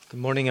Good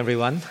morning,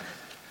 everyone.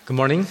 Good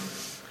morning.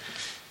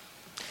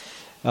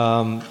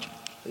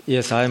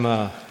 Yes, I'm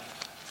a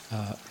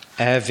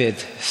avid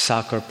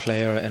soccer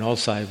player, and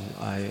also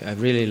I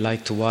really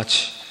like to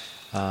watch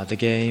the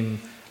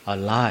game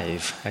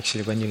live.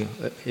 Actually,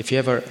 if you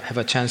ever have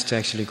a chance to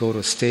actually go to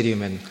a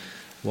stadium and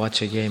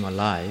watch a game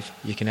live,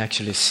 you can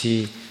actually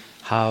see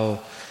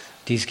how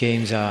these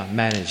games are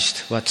managed,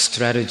 what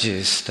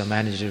strategies the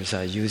managers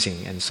are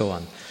using, and so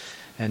on.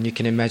 And you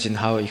can imagine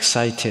how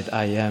excited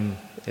I am.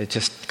 It's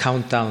just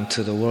countdown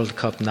to the World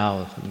Cup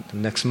now,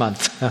 next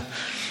month.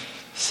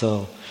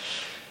 So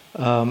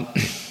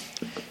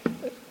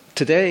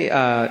today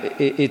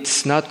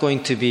it's not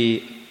going to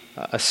be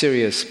a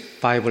serious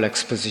Bible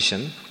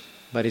exposition,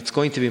 but it's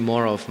going to be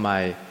more of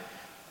a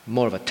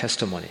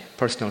testimony,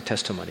 personal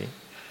testimony,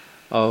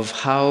 of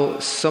how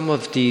some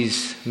of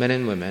these men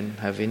and women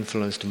have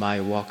influenced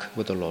my walk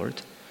with the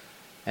Lord,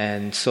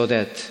 and so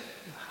that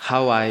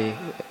how I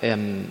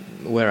am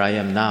where I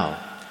am now.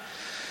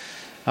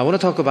 I want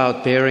to talk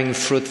about bearing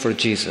fruit for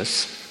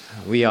Jesus.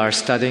 We are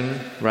studying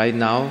right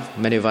now,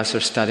 many of us are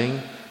studying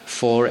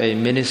for a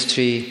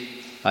ministry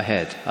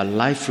ahead. A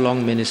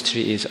lifelong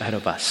ministry is ahead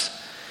of us.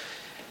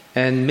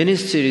 And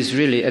ministry is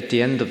really, at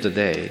the end of the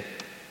day,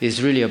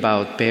 is really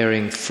about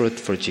bearing fruit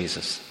for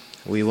Jesus.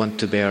 We want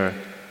to bear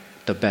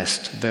the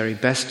best, very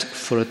best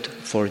fruit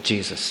for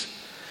Jesus.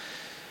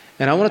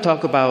 And I want to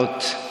talk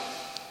about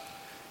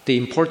the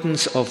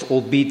importance of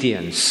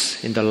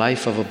obedience in the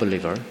life of a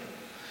believer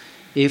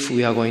if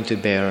we are going to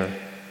bear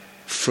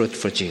fruit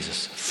for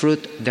Jesus,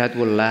 fruit that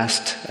will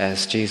last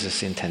as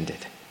Jesus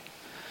intended.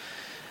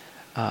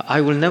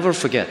 I will never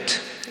forget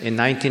in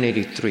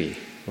 1983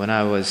 when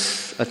I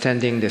was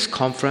attending this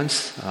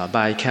conference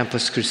by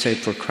Campus Crusade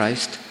for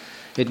Christ.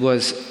 It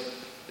was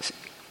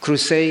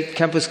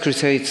Campus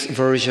Crusade's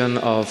version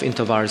of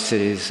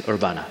InterVarsity's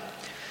Urbana.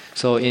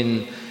 So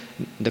in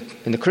the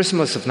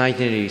Christmas of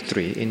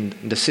 1983, in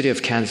the city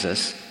of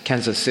Kansas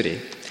City,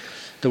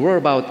 there were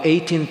about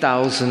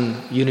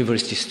 18,000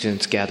 university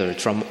students gathered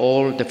from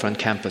all different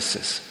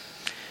campuses.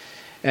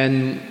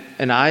 And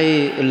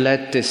I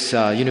led this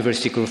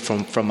university group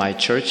from my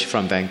church,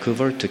 from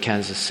Vancouver to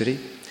Kansas City.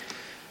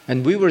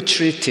 And we were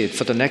treated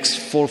for the next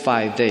 4 or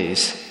 5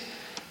 days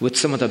with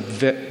some of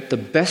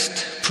the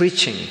best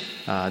preaching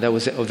that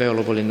was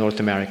available in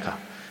North America.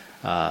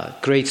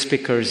 Great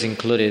speakers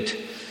included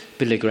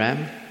Billy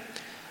Graham,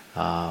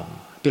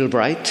 Bill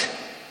Bright,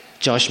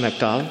 Josh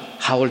McDowell,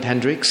 Howard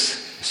Hendricks.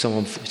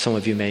 Some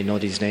of you may know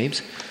these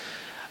names.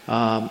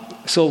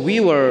 So we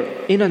were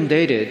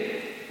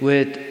inundated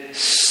with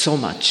so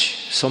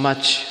much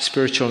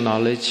spiritual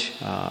knowledge,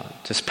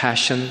 just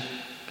passion,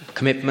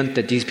 commitment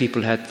that these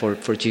people had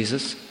for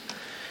Jesus.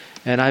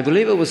 And I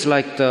believe it was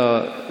like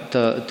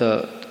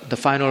the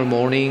final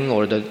morning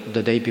or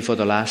the day before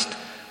the last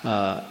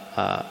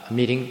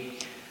meeting.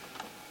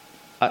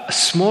 A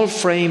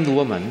small-framed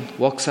woman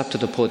walks up to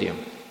the podium.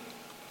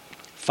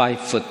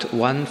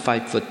 5'1",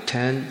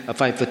 5'10",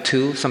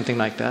 5'2", something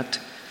like that.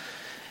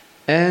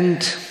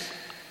 And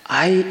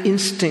I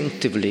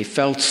instinctively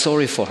felt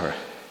sorry for her.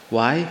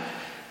 Why?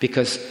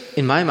 Because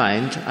in my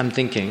mind, I'm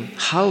thinking,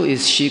 how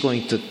is she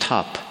going to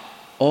top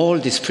all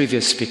these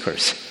previous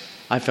speakers?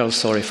 I felt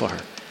sorry for her.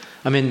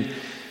 I mean,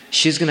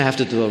 she's going to have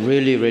to do a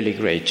really, really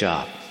great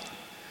job.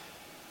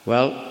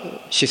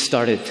 Well, she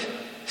started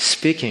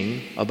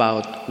speaking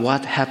about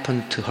what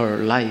happened to her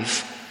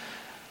life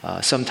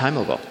some time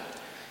ago.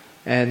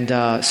 And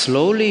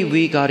slowly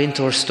we got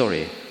into her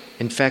story.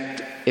 In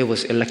fact, it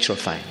was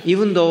electrifying.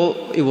 Even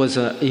though it was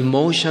an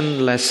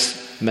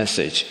emotionless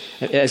message,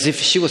 as if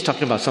she was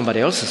talking about somebody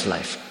else's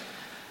life.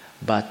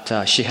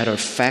 But she had her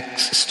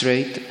facts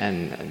straight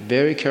and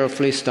very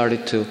carefully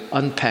started to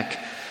unpack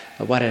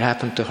what had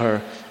happened to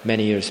her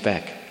many years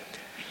back.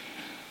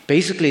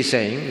 Basically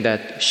saying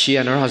that she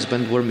and her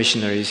husband were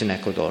missionaries in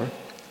Ecuador,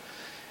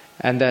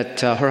 and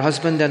that her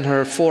husband and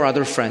her 4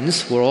 other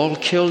friends were all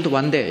killed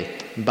one day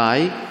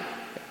by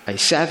a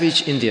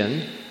savage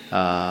Indian,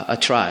 a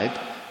tribe,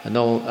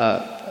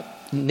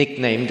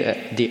 nicknamed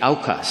the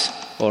Aucas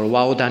or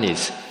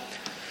Waudanis.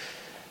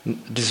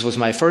 This was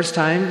my first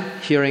time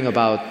hearing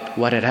about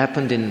what had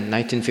happened in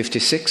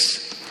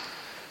 1956.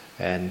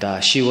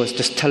 And she was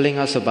just telling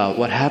us about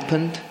what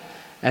happened.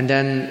 And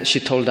then she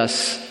told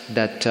us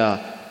that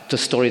the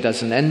story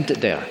doesn't end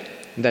there.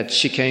 That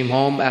she came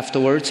home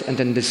afterwards and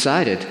then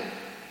decided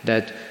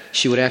that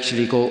she would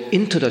actually go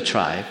into the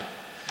tribe,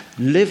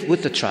 live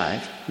with the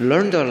tribe,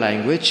 learn their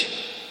language,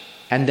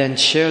 and then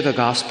share the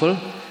gospel,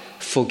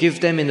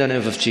 forgive them in the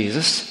name of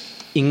Jesus,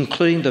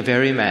 including the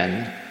very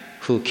man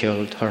who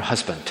killed her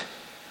husband.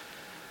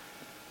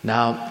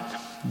 Now,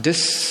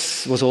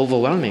 this was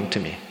overwhelming to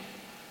me.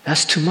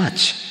 That's too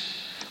much.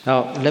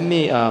 Now, let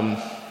me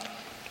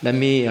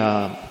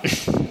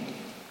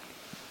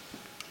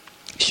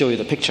show you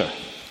the picture.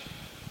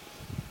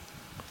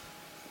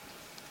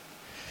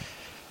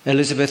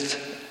 Elizabeth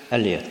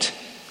Elliot.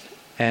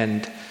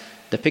 And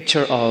the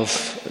picture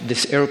of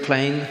this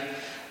airplane,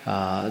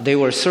 they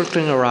were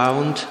circling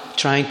around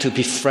trying to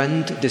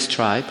befriend this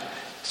tribe.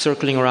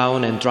 circling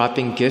around and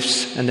dropping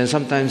gifts, and then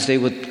sometimes they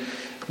would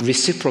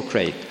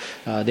reciprocate.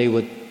 They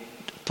would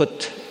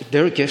put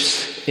their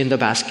gifts in the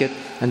basket,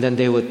 and then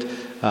they would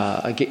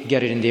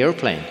get it in the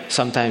airplane.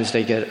 Sometimes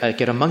they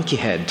get a monkey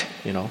head,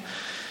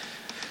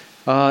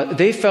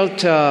 They felt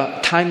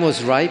time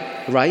was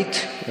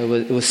right.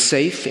 It was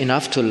safe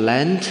enough to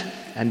land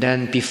and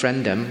then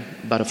befriend them,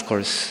 but of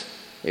course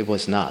it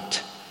was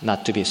not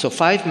to be. So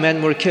 5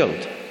 men were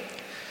killed.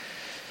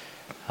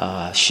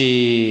 When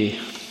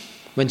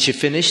she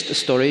finished the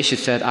story, she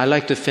said, "I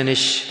like to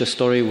finish the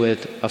story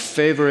with a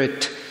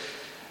favorite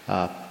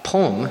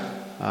poem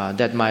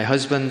that my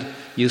husband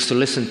used to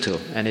listen to,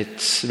 and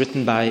it's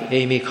written by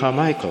Amy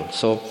Carmichael."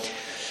 So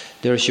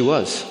there she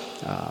was.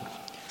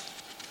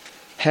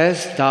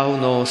 "Hast thou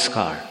no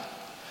scar,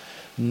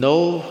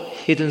 no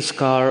hidden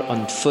scar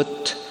on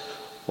foot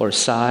or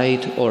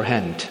side or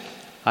hand?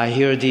 I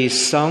hear thee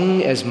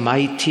sung as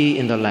mighty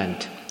in the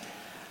land.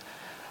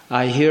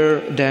 I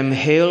hear them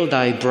hail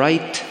thy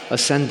bright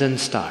ascendant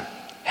star.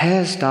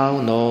 Hast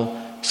thou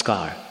no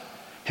scar?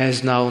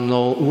 Hast thou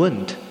no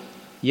wound?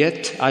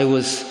 Yet I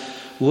was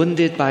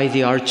wounded by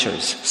the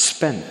archers,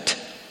 spent,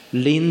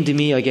 leaned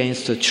me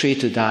against a tree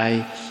to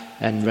die,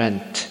 and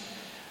rent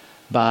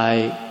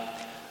by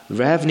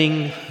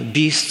ravening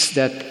beasts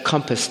that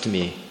compassed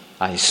me,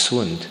 I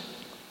swooned.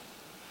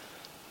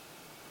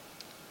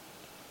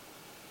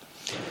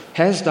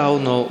 Hast thou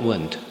no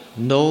wound,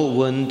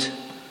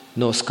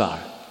 no scar?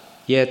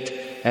 Yet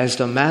as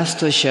the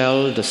master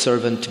shall the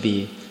servant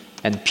be,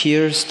 and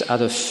pierced are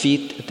the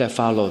feet that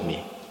follow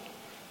me.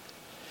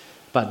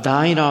 But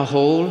thine are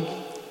whole.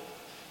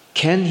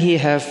 Can he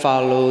have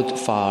followed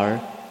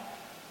far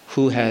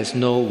who has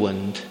no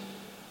wound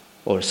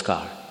or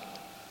scar?"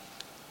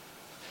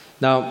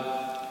 Now,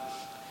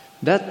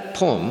 that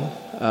poem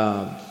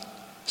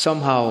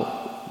somehow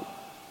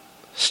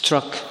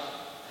struck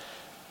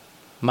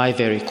my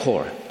very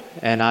core.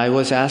 And I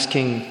was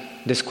asking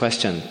this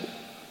question,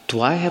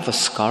 do I have a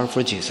scar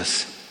for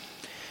Jesus?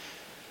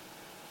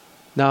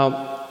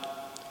 Now,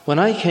 when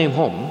I came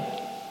home,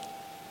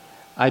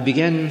 I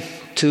began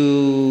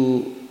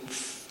to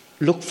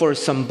look for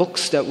some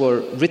books that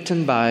were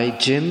written by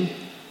Jim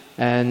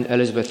and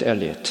Elizabeth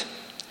Elliot.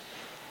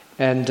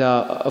 And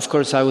of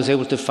course, I was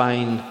able to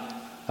find,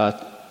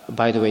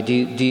 by the way,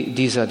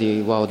 these are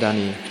the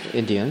Waodani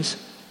Indians.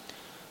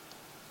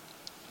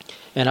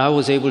 And I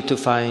was able to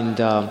find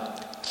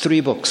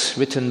 3 books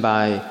written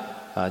by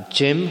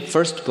Jim.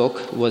 First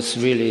book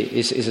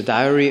is a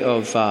diary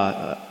of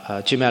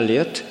Jim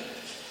Elliot.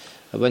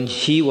 When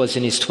he was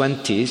in his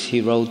 20s,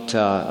 he wrote,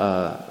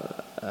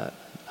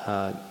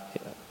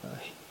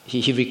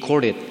 he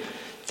recorded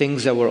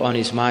things that were on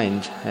his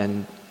mind,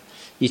 and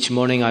each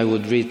morning I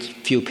would read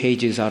a few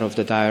pages out of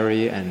the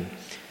diary and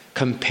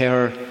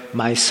compare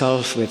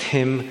myself with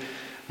him.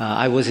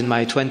 I was in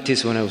my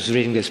 20s when I was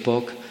reading this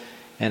book,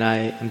 and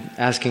I am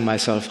asking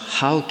myself,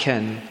 how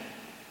can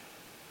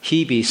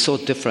he be so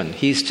different?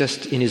 He's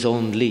just in his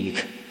own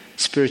league,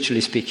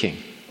 spiritually speaking.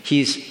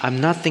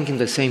 I'm not thinking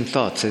the same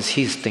thoughts as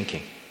he's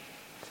thinking.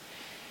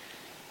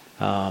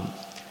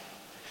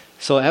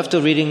 So after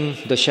reading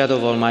The Shadow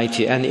of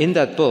Almighty, and in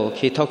that book,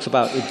 he talks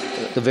about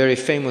the very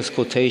famous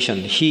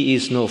quotation, "He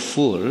is no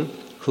fool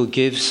who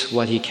gives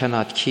what he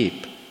cannot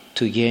keep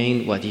to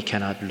gain what he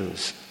cannot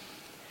lose."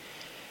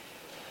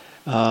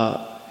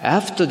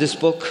 After this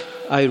book,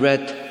 I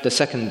read the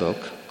second book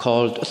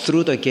called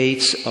Through the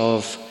Gates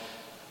of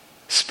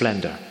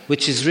Splendor,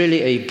 which is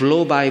really a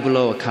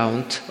blow-by-blow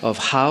account of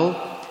how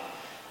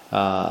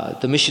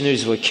the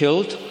missionaries were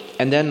killed,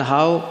 and then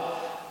how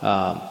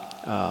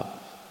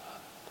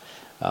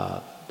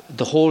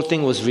the whole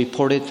thing was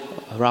reported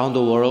around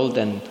the world,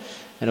 and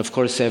of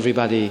course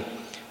everybody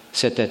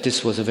said that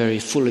this was a very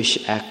foolish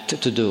act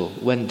to do.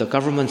 When the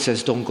government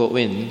says don't go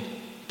in,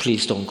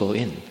 please don't go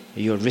in.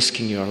 You're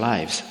risking your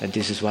lives, and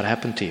this is what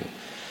happened to you.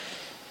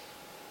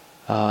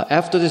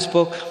 After this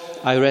book,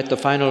 I read the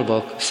final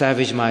book,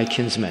 Savage My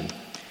Kinsman,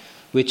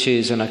 which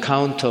is an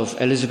account of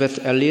Elizabeth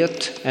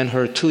Elliot and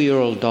her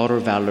 2-year-old daughter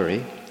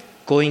Valerie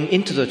going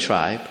into the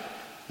tribe,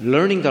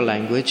 learning the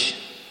language,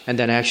 and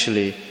then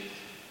actually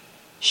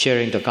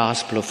sharing the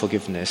gospel of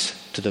forgiveness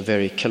to the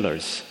very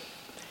killers.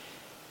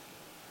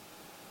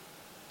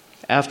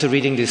 After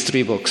reading these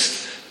 3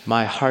 books,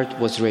 my heart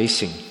was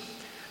racing.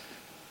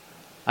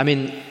 I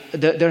mean,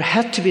 there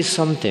had to be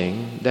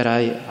something that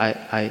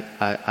I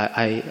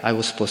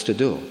was supposed to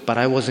do, but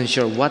I wasn't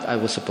sure what I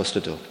was supposed to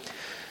do.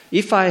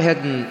 If I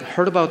hadn't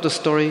heard about the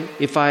story,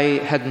 if I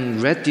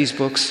hadn't read these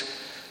books,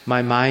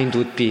 my mind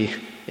would be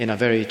in a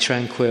very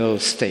tranquil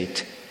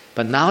state.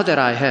 But now that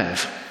I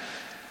have,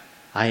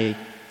 I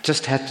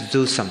just had to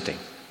do something.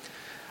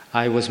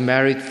 I was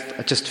married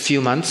just a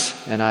few months,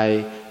 and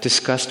I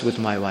discussed with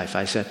my wife.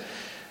 I said,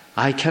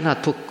 I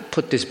cannot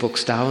put these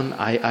books down.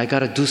 I got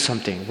to do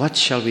something. What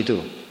shall we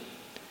do?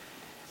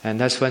 And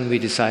that's when we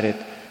decided,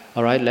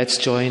 all right, let's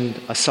join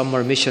a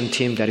summer mission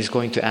team that is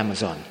going to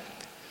Amazon.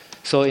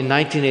 So in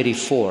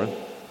 1984,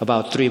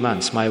 about 3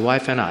 months, my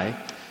wife and I,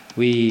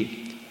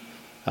 we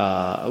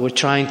were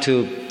trying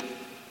to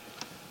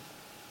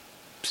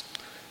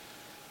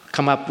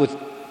come up with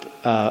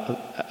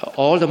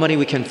all the money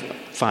we can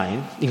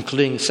find,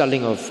 including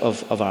selling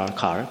of our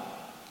car,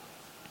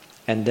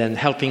 and then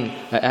helping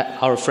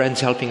our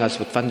friends helping us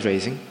with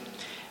fundraising.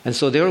 And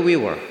so there we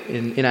were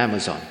in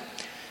Amazon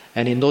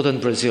and in northern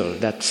Brazil,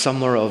 that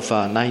summer of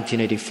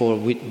 1984,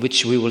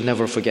 which we will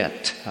never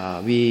forget.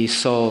 We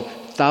saw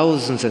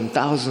thousands and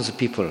thousands of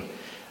people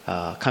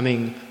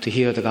coming to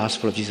hear the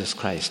gospel of Jesus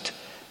Christ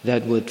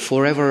that would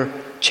forever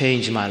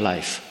change my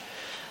life.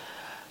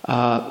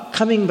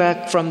 Coming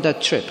back from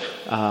that trip,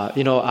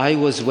 I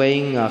was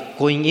weighing,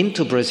 going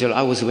into Brazil,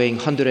 I was weighing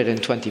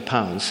 120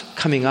 pounds.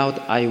 Coming out,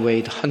 I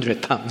weighed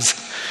 100 pounds.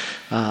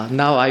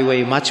 Now I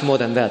weigh much more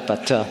than that,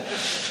 but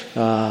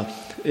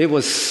it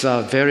was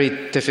a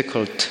very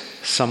difficult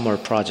summer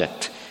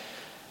project.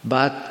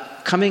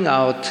 But coming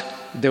out,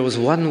 there was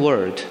one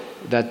word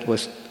that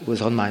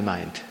was on my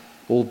mind: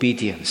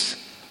 obedience.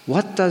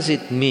 What does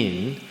it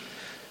mean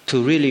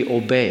to really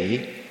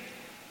obey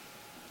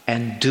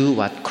and do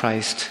what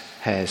Christ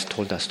has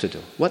told us to do?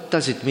 What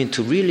does it mean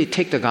to really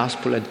take the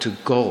gospel and to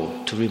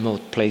go to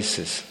remote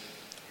places?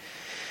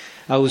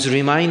 I was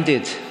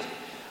reminded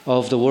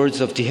of the words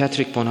of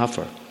Dietrich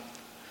Bonhoeffer.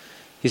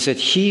 He said,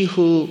 "He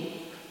who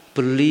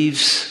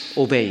believes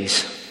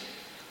obeys,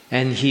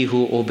 and he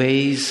who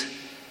obeys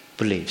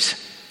believes."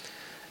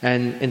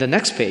 And in the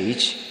next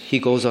page, he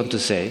goes on to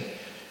say,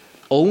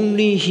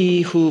 "Only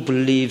he who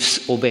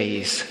believes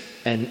obeys,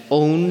 and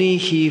only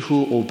he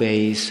who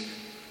obeys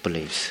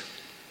believes."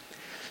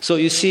 So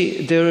you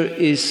see, there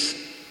is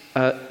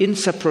an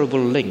inseparable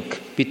link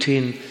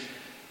between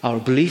our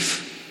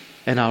belief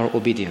and our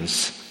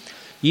obedience.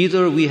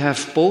 Either we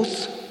have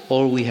both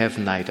or we have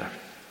neither.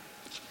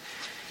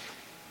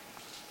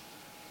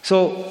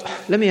 So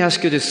let me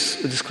ask you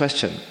this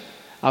question.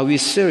 Are we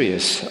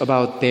serious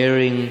about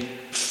bearing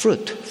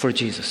fruit for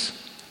Jesus?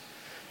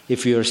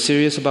 If we are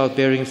serious about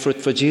bearing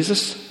fruit for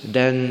Jesus,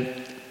 then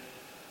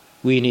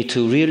we need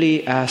to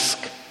really ask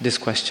this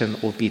question: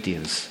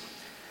 obedience.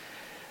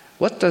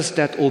 What does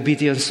that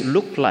obedience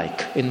look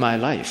like in my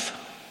life?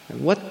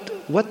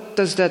 What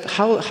does that?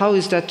 How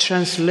is that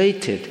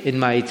translated in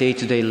my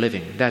day-to-day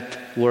living? That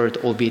word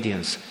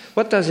obedience.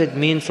 What does it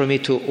mean for me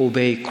to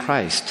obey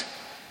Christ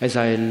as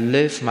I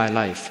live my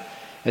life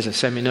as a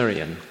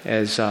seminarian,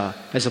 as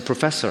a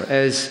professor,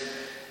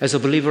 as a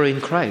believer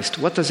in Christ?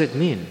 What does it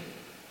mean?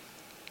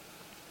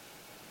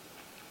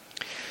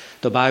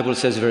 The Bible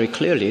says very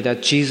clearly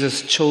that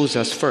Jesus chose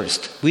us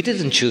first. We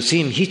didn't choose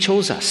him, he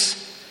chose us.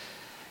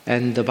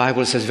 And the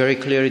Bible says very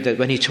clearly that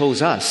when he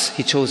chose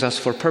us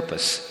for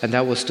purpose, and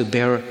that was to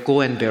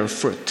go and bear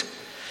fruit.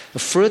 A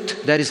fruit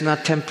that is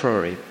not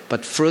temporary,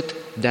 but fruit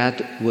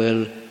that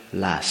will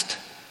last.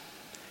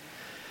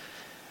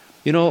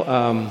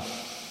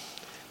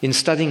 In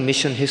studying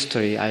mission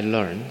history, I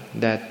learned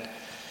that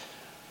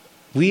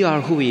we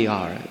are who we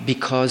are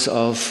because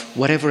of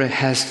whatever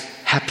has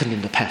happened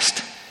in the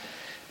past.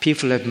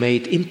 People have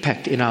made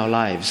impact in our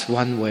lives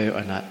one way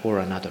or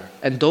another.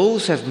 And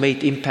those who have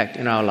made impact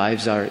in our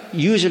lives are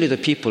usually the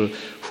people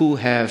who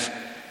have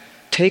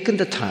taken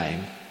the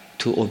time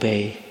to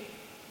obey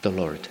the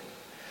Lord.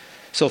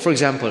 So, for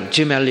example,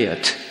 Jim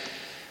Elliot,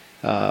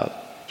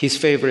 his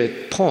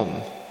favorite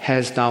poem,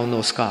 Has Thou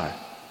No Scar.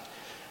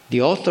 The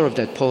author of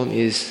that poem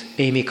is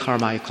Amy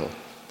Carmichael.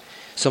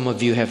 Some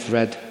of you have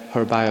read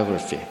her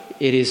biography.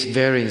 It is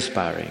very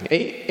inspiring.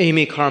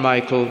 Amy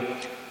Carmichael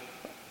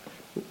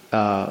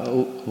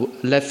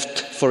left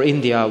for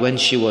India when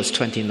she was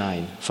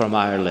 29 from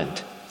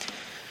Ireland.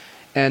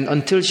 And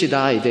until she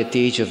died at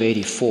the age of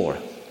 84,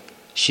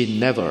 she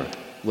never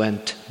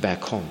went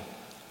back home.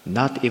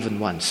 Not even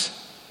once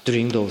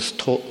during those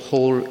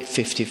whole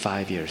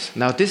 55 years.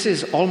 Now this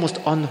is almost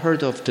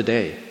unheard of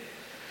today.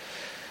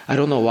 I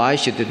don't know why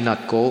she did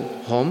not go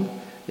home.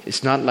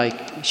 It's not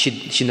like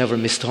she never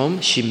missed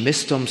home. She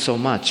missed home so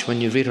much.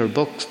 When you read her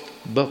book,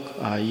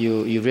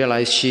 you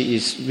realize she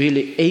is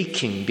really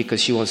aching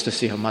because she wants to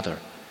see her mother.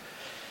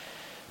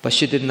 But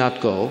she did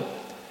not go,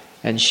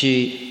 and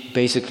she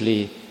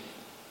basically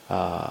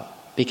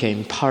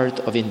became part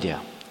of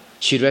India.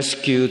 She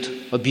rescued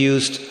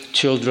abused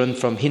children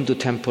from Hindu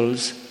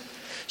temples.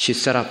 She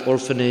set up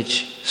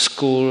orphanage,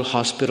 school,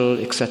 hospital,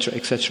 etc.,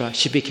 etc.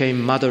 She became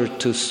mother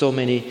to so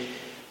many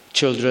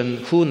children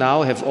who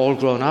now have all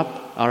grown up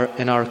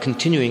and are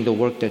continuing the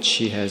work that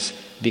she has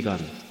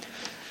begun.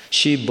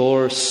 She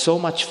bore so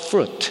much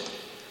fruit,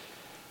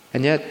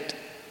 and yet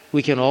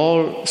we can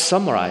all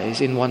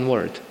summarize in one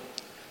word: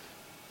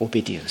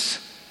 obedience.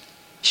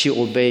 She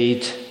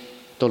obeyed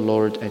the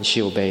Lord and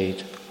she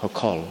obeyed her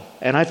call.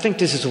 And I think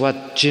this is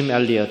what Jim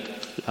Elliot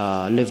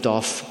lived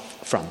off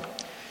from,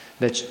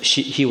 that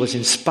he was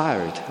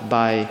inspired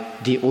by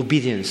the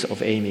obedience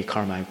of Amy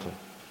Carmichael.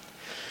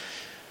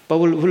 But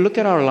we'll look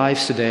at our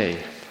lives today.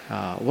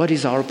 What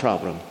is our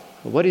problem?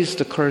 What is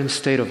the current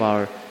state of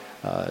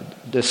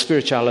the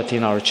spirituality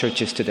in our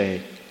churches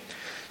today?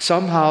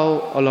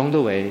 Somehow along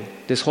the way,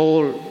 this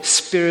whole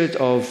spirit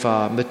of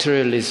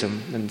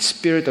materialism and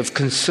spirit of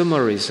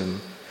consumerism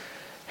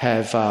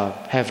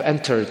have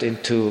entered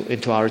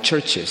into our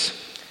churches.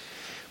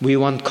 We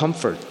want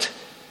comfort.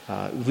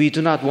 We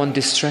do not want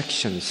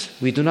distractions.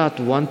 We do not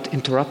want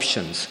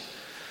interruptions.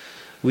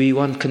 We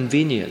want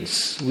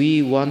convenience.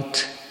 We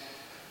want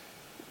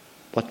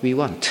what we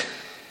want.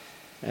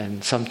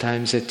 And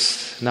sometimes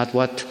it's not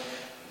what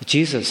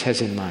Jesus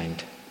has in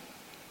mind.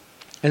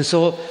 And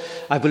so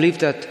I believe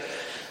that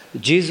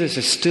Jesus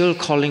is still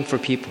calling for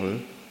people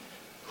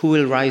who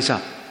will rise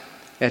up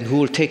and who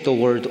will take the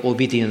word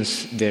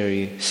obedience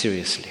very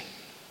seriously.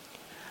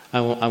 I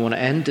want to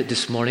end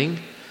this morning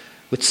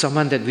with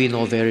someone that we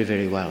know very,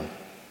 very well.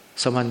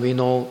 Someone we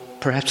know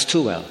perhaps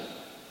too well.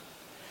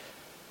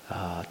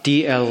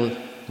 D.L.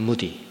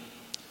 Moody.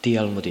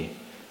 D.L. Moody.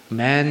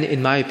 Man,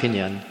 in my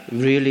opinion,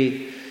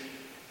 really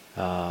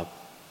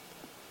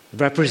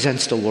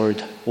represents the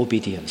word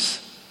obedience.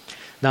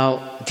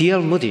 Now,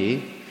 D.L.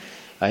 Moody,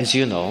 as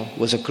you know,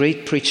 was a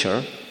great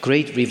preacher,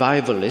 great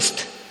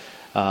revivalist,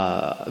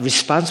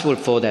 responsible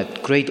for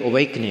that great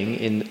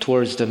awakening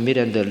towards the mid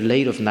and the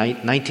late of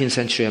 19th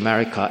century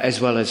America,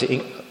 as well as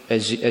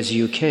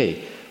UK.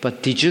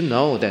 But did you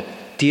know that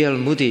D.L.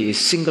 Moody is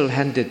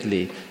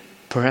single-handedly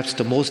perhaps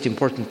the most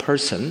important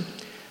person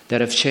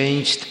that have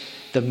changed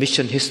the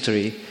mission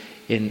history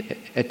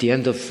at the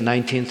end of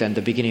 19th and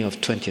the beginning of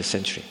 20th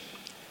century?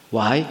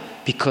 Why?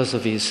 Because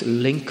of his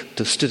link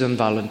to student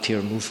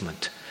volunteer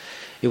movement.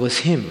 It was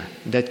him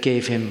that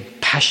gave him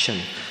passion,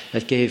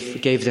 that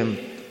gave them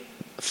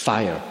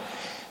fire,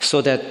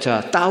 so that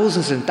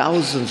thousands and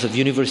thousands of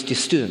university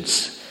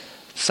students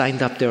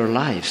signed up their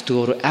lives to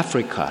go to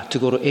Africa, to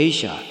go to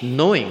Asia,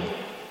 knowing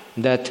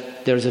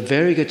that there's a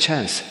very good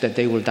chance that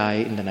they will die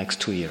in the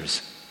next 2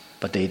 years.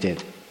 But they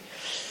did.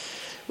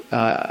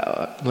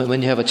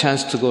 When you have a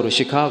chance to go to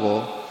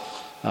Chicago,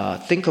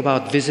 think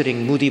about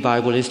visiting Moody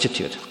Bible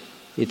Institute.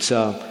 It's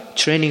a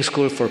training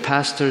school for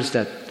pastors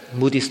that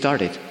Moody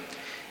started.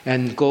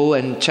 And go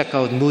and check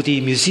out Moody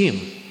Museum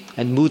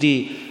and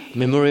Moody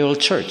Memorial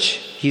Church.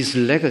 His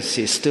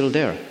legacy is still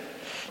there.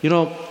 You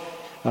know,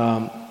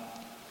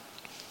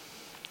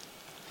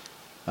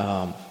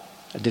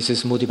 this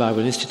is Moody Bible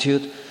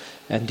Institute,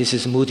 and this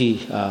is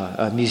Moody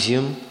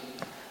Museum.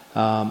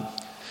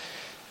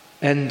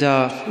 And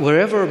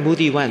wherever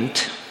Moody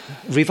went,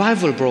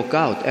 revival broke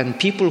out, and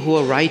people who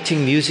were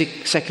writing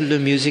music, secular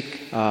music,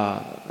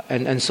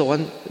 and so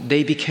on,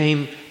 they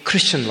became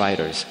Christian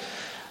writers.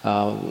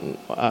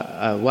 A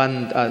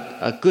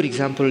good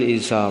example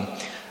is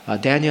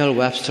Daniel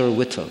Webster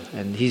Whittle,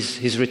 and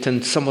he's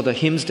written some of the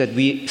hymns that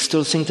we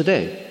still sing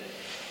today.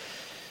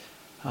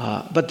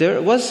 But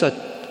there was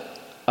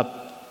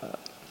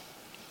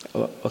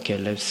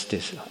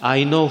this.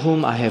 I Know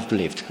Whom I Have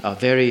Believed, a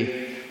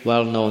very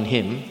well-known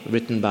hymn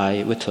written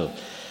by Whittle.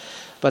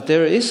 But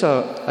there is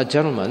a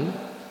gentleman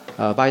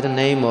by the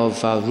name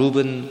of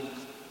Reuben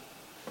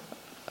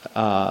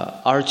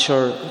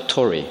Archer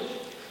Torrey.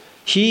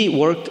 He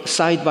worked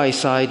side by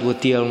side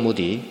with D.L.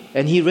 Moody,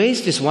 and he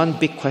raised this one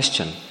big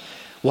question.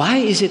 Why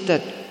is it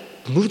that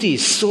Moody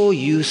is so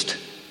used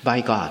by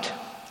God?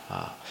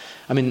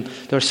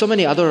 There are so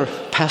many other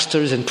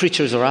pastors and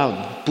preachers around.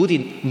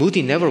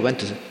 Moody never went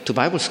to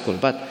Bible school,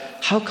 but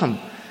how come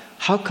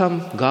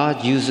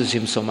God uses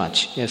him so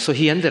much? Yeah, so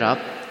he ended up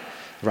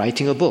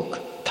writing a book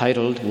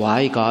titled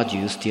Why God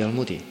Used D.L.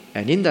 Moody.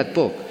 And in that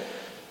book,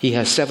 he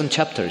has 7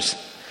 chapters.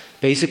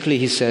 Basically,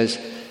 he says,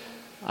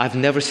 I've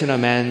never seen a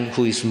man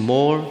who is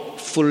more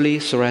fully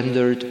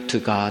surrendered to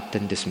God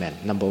than this man.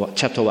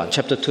 Chapter 1.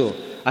 Chapter 2,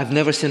 I've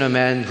never seen a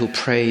man who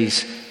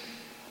prays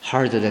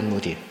harder than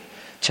Moody.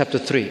 Chapter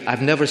 3,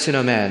 I've never seen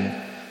a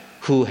man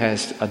who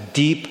has a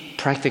deep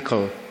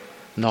practical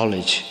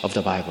knowledge of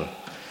the Bible.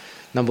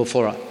 Number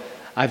 4,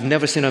 I've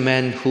never seen a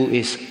man who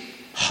is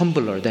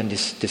humbler than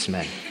this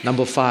man.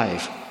 Number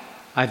 5,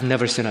 I've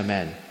never seen a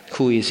man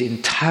who is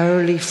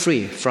entirely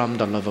free from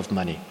the love of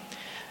money.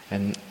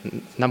 And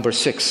number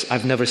 6,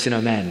 I've never seen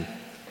a man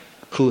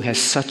who has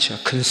such a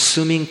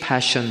consuming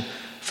passion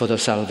for the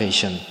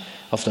salvation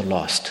of the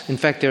lost. In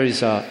fact, there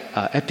is an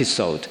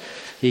episode.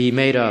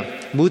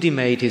 Moody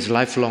made his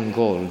lifelong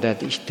goal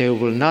that there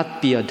will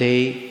not be a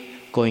day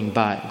gone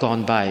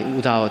by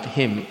without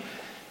him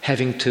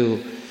having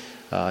to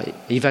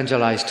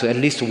evangelize to at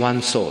least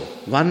one soul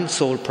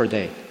per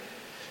day.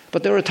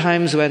 But there were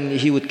times when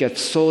he would get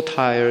so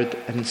tired,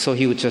 and so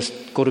he would just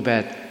go to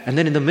bed. And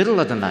then in the middle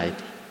of the night,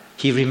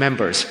 he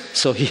remembers.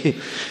 So he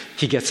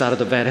gets out of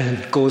the bed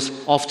and goes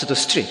off to the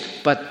street.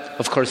 But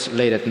of course,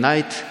 late at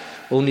night,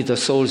 only the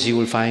souls you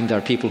will find are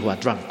people who are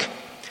drunk.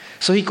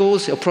 So he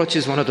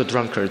approaches one of the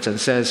drunkards and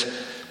says,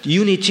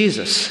 "You need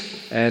Jesus."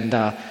 And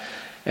the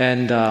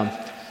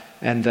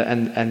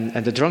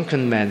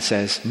drunken man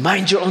says,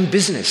 "Mind your own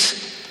business."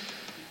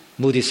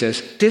 Moody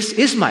says, "This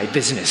is my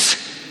business."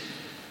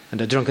 And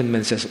the drunken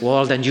man says,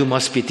 "Well, then you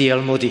must be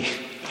D.L. Moody."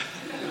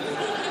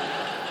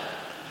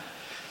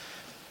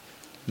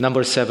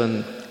 Number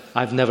 7,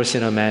 I've never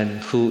seen a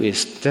man who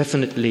is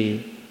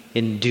definitely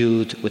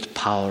endued with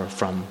power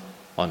from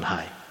on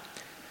high.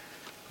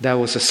 That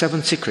was the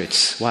 7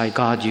 secrets why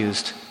God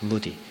used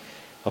Moody,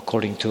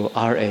 according to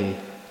R.A.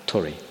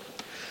 Torrey.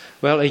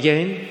 Well,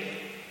 again,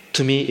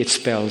 To me, it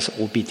spells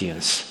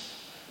obedience.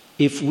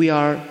 If we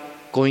are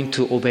going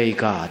to obey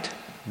God,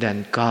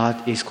 then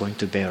God is going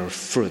to bear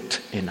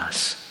fruit in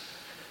us.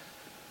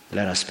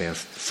 Let us bear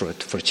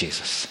fruit for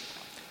Jesus.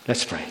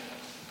 Let's pray.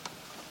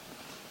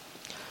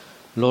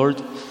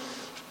 Lord,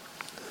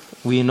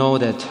 we know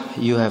that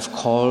you have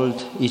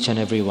called each and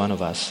every one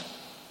of us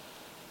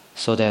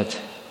so that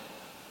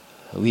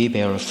we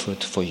bear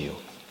fruit for you.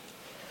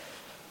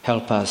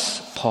 Help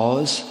us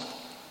pause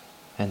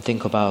and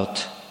think about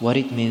what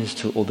it means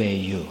to obey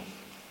you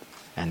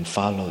and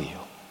follow you.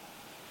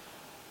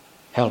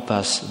 Help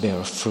us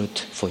bear fruit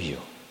for you.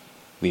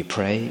 We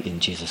pray in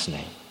Jesus'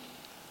 name.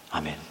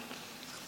 Amen.